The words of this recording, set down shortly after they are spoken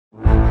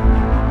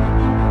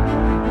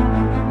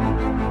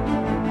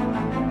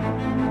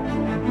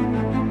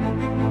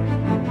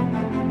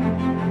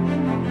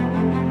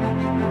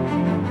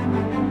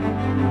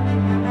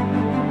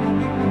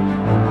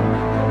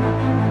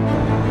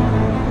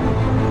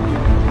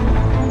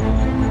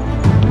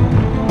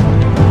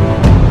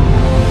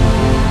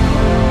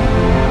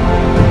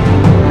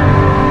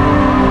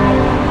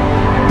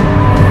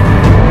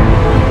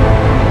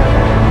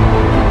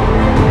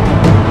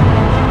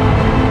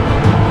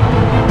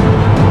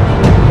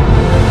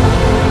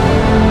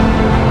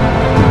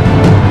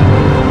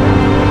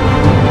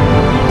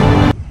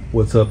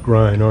What's up,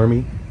 Grind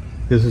Army?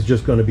 This is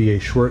just going to be a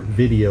short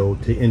video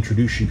to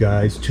introduce you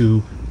guys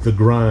to the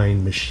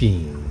Grind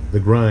machine, the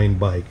Grind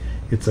bike.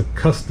 It's a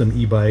custom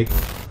e-bike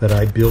that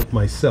I built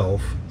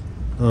myself.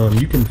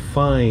 You can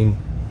find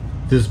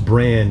this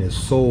brand is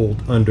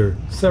sold under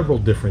several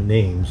different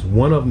names.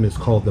 One of them is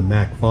called the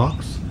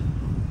Macfox,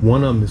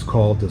 one of them is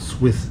called the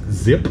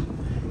Swft,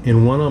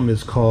 and one of them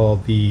is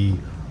called the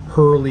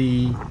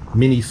Hurley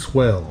Mini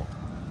Swell.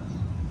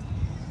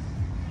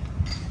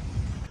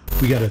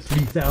 We got a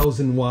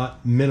 3,000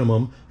 watt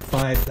minimum,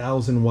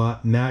 5,000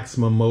 watt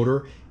maximum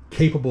motor,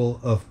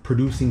 capable of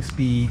producing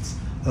speeds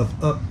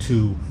of up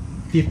to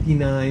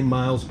 59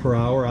 miles per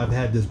hour. I've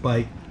had this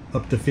bike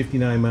up to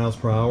 59 miles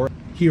per hour.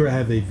 Here I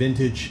have a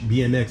vintage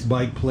BMX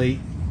bike plate,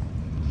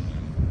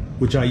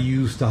 which I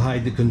use to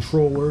hide the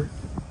controller.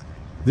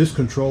 This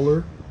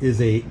controller is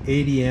a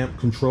 80 amp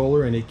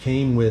controller, and it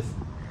came with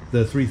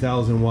the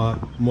 3,000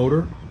 watt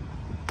motor.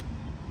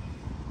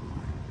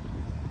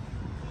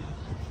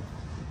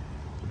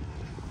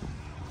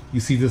 You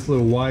see this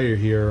little wire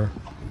here.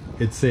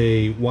 It's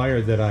a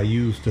wire that I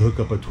use to hook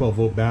up a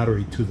 12-volt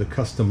battery to the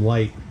custom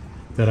light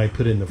that I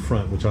put in the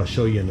front, which I'll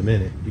show you in a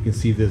minute. You can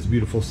see this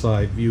beautiful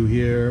side view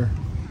here.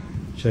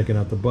 Checking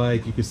out the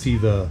bike. You can see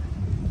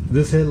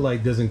this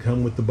headlight doesn't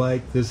come with the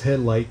bike. This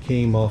headlight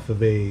came off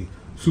of a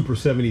Super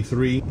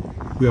 73.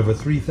 We have a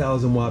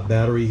 3,000 watt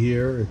battery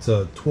here. It's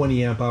a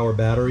 20 amp hour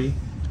battery.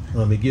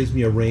 It gives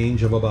me a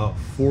range of about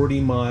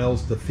 40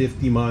 miles to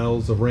 50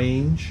 miles of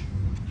range.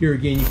 Here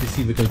again, you can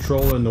see the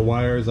controller and the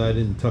wires. I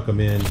didn't tuck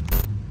them in.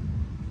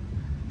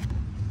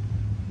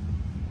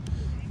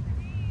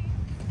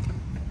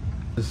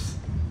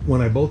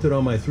 When I bolted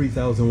on my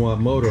 3,000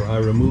 watt motor, I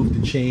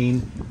removed the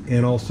chain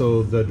and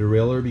also the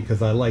derailleur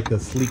because I like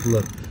the sleek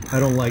look. I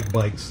don't like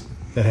bikes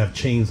that have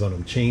chains on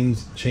them.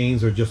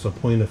 Chains are just a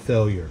point of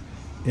failure,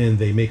 and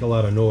they make a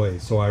lot of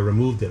noise, so I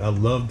removed it. I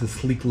love the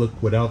sleek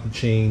look without the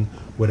chain,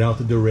 without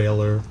the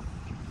derailleur,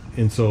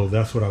 and so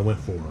that's what I went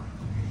for.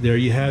 There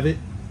you have it,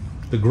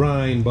 the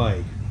Grind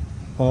bike.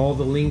 All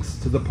the links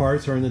to the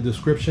parts are in the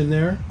description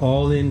there.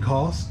 All in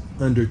cost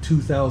under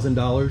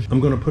 $2,000. I'm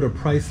going to put a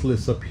price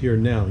list up here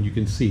now. You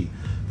can see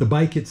the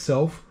bike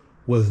itself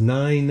was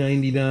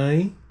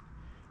 $999.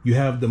 You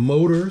have the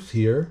motors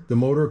here. The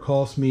motor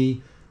cost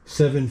me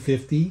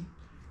 $750.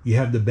 You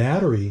have the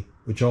battery,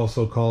 which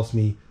also cost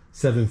me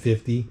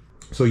 $750.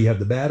 So you have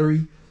the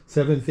battery,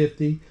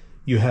 $750.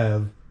 You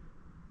have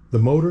the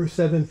motor,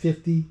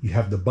 $750. You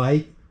have the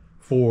bike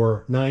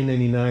for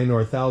 $999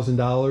 or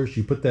 $1,000.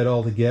 You put that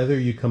all together,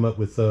 you come up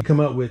with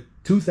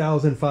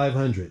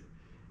 $2,500.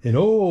 And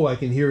oh, I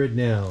can hear it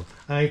now.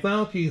 I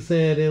thought you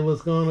said it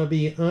was gonna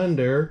be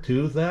under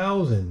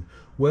 $2,000.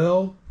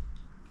 Well,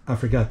 I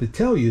forgot to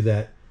tell you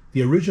that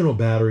the original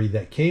battery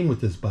that came with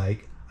this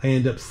bike, I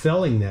ended up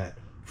selling that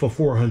for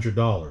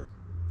 $400.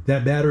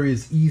 That battery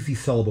is easy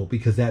sellable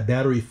because that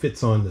battery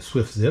fits on the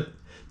Swft,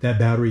 that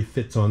battery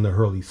fits on the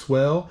Hurley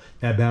Swell,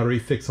 that battery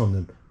fits on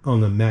the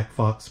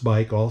Macfox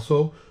bike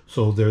also.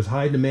 So there's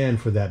high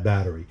demand for that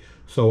battery.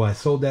 So I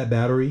sold that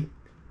battery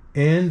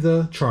and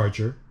the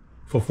charger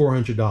for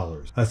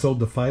 $400. I sold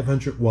the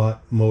 500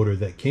 watt motor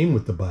that came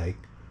with the bike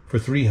for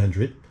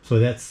 $300. So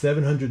that's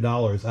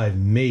 $700 I've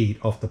made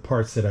off the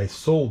parts that I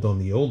sold on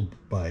the old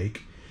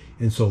bike.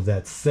 And so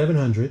that's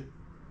 $700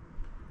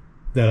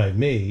 that I've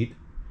made.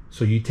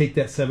 So you take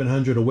that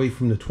 $700 away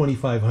from the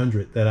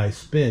 $2,500 that I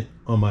spent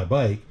on my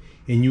bike,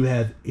 and you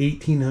have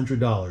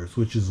 $1,800,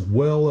 which is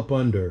well up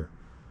under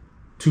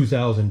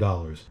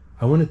 $2,000.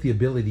 I wanted the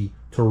ability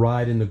to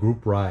ride in the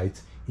group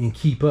rides and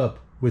keep up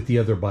with the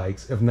other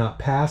bikes, if not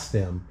pass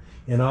them.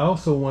 And I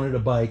also wanted a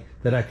bike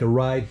that I could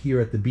ride here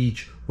at the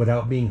beach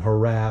without being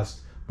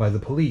harassed by the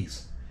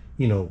police.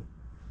 You know,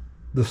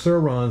 the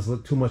Surrons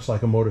look too much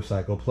like a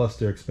motorcycle, plus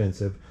they're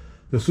expensive.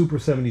 The Super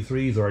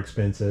 73s are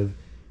expensive,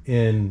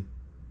 and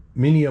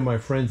many of my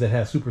friends that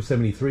have Super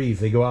 73s,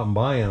 they go out and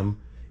buy them,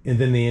 and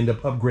then they end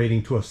up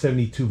upgrading to a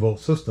 72 volt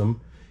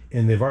system,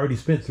 and they've already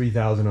spent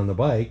 $3,000 on the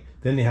bike.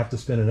 Then they have to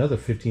spend another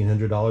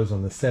 $1,500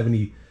 on the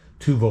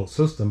 72 volt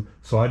system.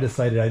 So I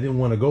decided I didn't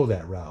want to go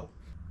that route.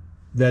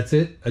 That's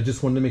it. I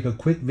just wanted to make a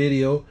quick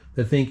video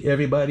to thank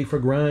everybody for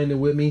grinding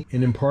with me.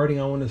 And in parting,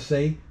 I want to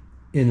say,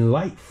 in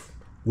life,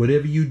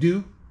 whatever you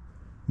do,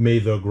 may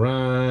the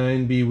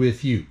grind be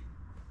with you,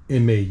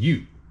 and may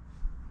you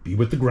be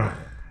with the grind.